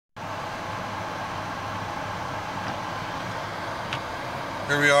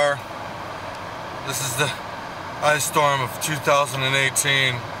Here we are. This is the ice storm of 2018.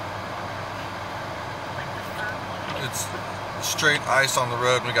 It's straight ice on the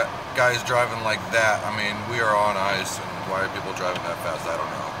road. We got guys driving like that. I mean, we are on ice, and why are people driving that fast? I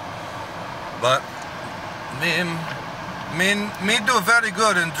don't know. But me do very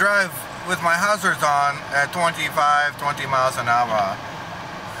good and drive with my hazards on at 20 miles an hour.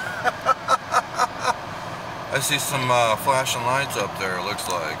 I see some flashing lights up there, it looks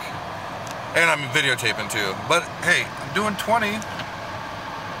like. And I'm videotaping too. But hey, I'm doing 20.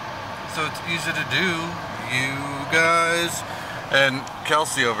 So it's easy to do, you guys. And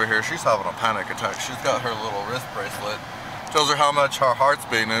Kelsey over here, she's having a panic attack. She's got her little wrist bracelet. Tells her how much her heart's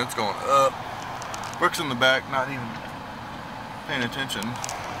beating and it's going up. Brooke's in the back, not even paying attention.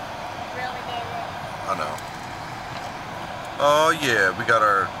 Really, baby? I know. Oh yeah, we got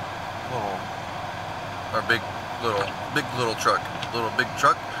our big little truck, big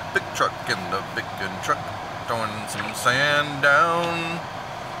truck in the big truck, throwing some sand down.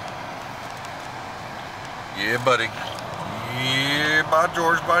 Yeah, buddy. Yeah, by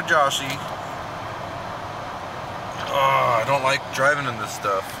George, by Joshy. Oh, I don't like driving in this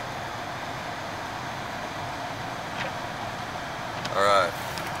stuff. All right.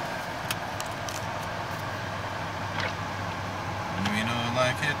 Me don't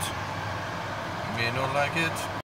like it. Me don't like it.